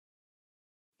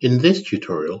In this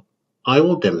tutorial, I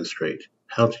will demonstrate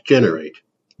how to generate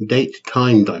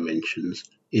date-time dimensions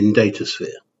in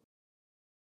Datasphere.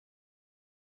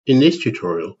 In this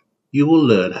tutorial, you will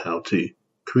learn how to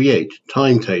create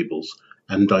timetables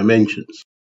and dimensions,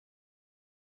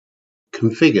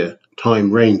 configure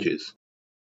time ranges,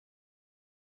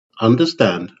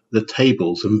 understand the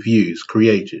tables and views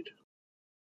created.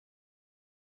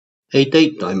 A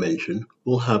date dimension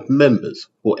will have members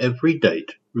for every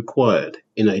date required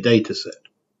in a dataset.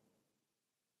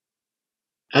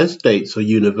 As dates are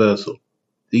universal,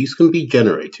 these can be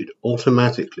generated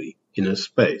automatically in a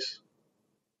space.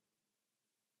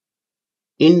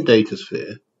 In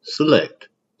Datasphere, select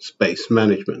Space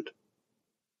Management.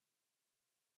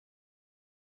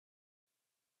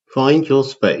 Find your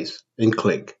space and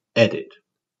click Edit.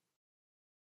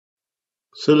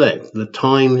 Select the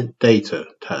Time Data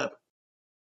tab.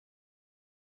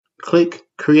 Click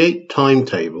Create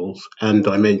Timetables and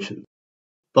Dimensions.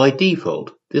 By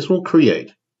default, this will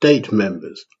create date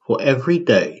members for every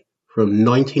day from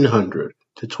 1900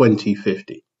 to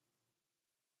 2050.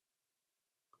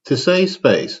 To save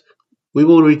space, we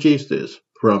will reduce this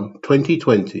from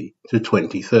 2020 to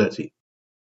 2030.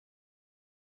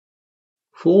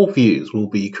 4 views will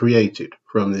be created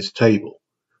from this table,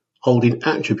 holding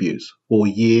attributes for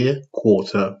year,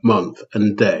 quarter, month,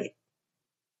 and day.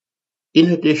 In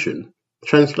addition,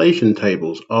 translation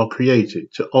tables are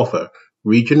created to offer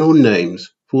regional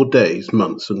names for days,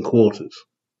 months, and quarters.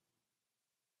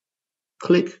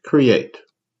 Click Create.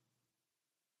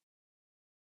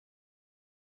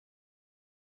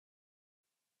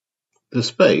 The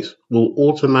space will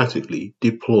automatically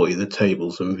deploy the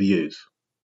tables and views.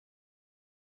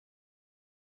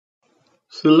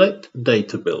 Select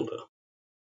Data Builder.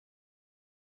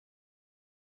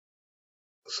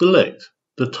 Select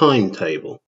the time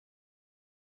table.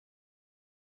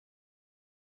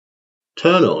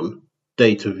 Turn on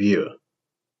Data Viewer.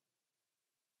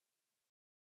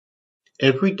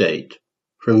 Every date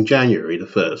from January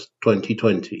 1st,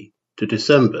 2020 to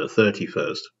December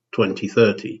 31st,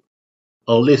 2030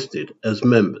 are listed as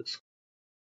members.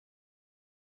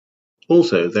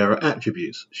 Also, there are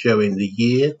attributes showing the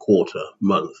year, quarter,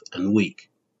 month, and week.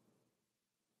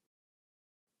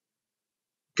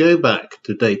 Go back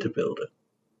to Data Builder.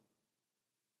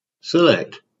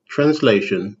 Select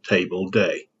Translation Table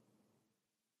Day.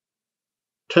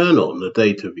 Turn on the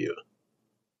Data Viewer.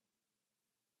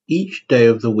 Each day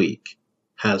of the week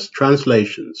has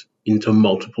translations into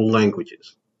multiple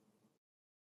languages.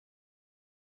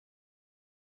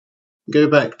 Go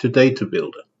back to Data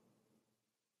Builder.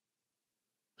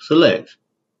 Select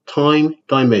Time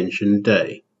Dimension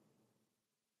Day.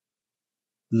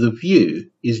 The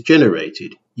view is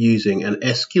generated using an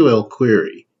SQL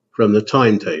query from the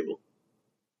timetable.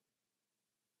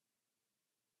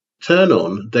 Turn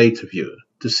on Data Viewer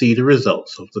to see the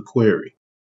results of the query.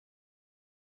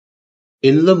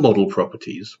 In the Model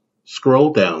Properties,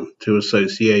 scroll down to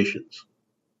Associations.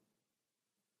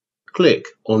 Click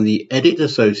on the Edit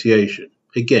Association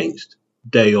against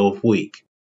Day of Week.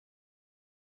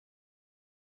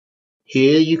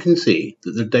 Here you can see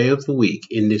that the day of the week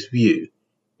in this view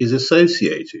is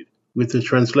associated with the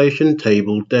Translation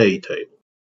Table Day table.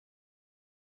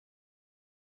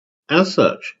 As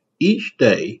such, each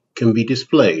day can be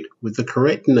displayed with the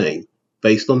correct name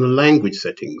based on the language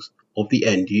settings of the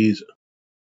end user.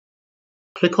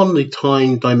 Click on the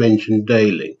Time Dimension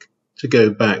Day link to go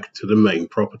back to the main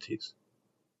properties.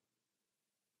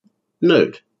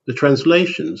 Note, the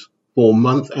translations for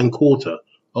month and quarter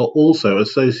are also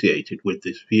associated with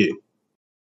this view.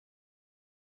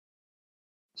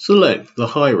 Select the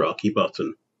Hierarchy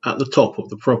button at the top of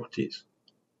the properties.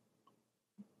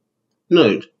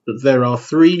 Note that there are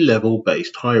 3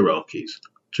 level-based hierarchies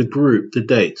to group the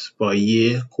dates by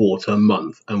year, quarter,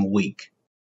 month, and week.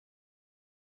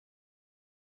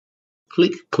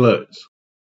 Click Close.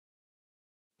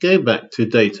 Go back to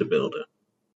Data Builder.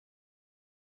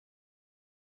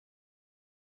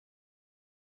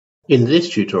 In this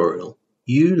tutorial,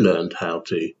 you learned how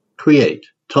to create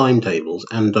timetables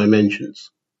and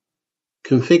dimensions,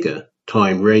 configure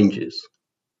time ranges,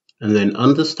 and then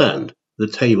understand the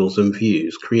tables and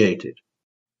views created.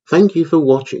 Thank you for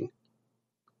watching.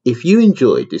 If you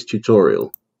enjoyed this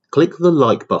tutorial, click the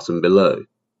like button below.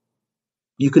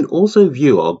 You can also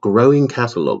view our growing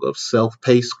catalogue of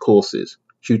self-paced courses,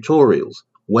 tutorials,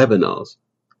 webinars,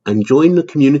 and join the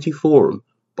community forum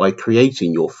by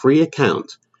creating your free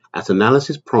account at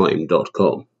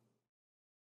analysisprime.com.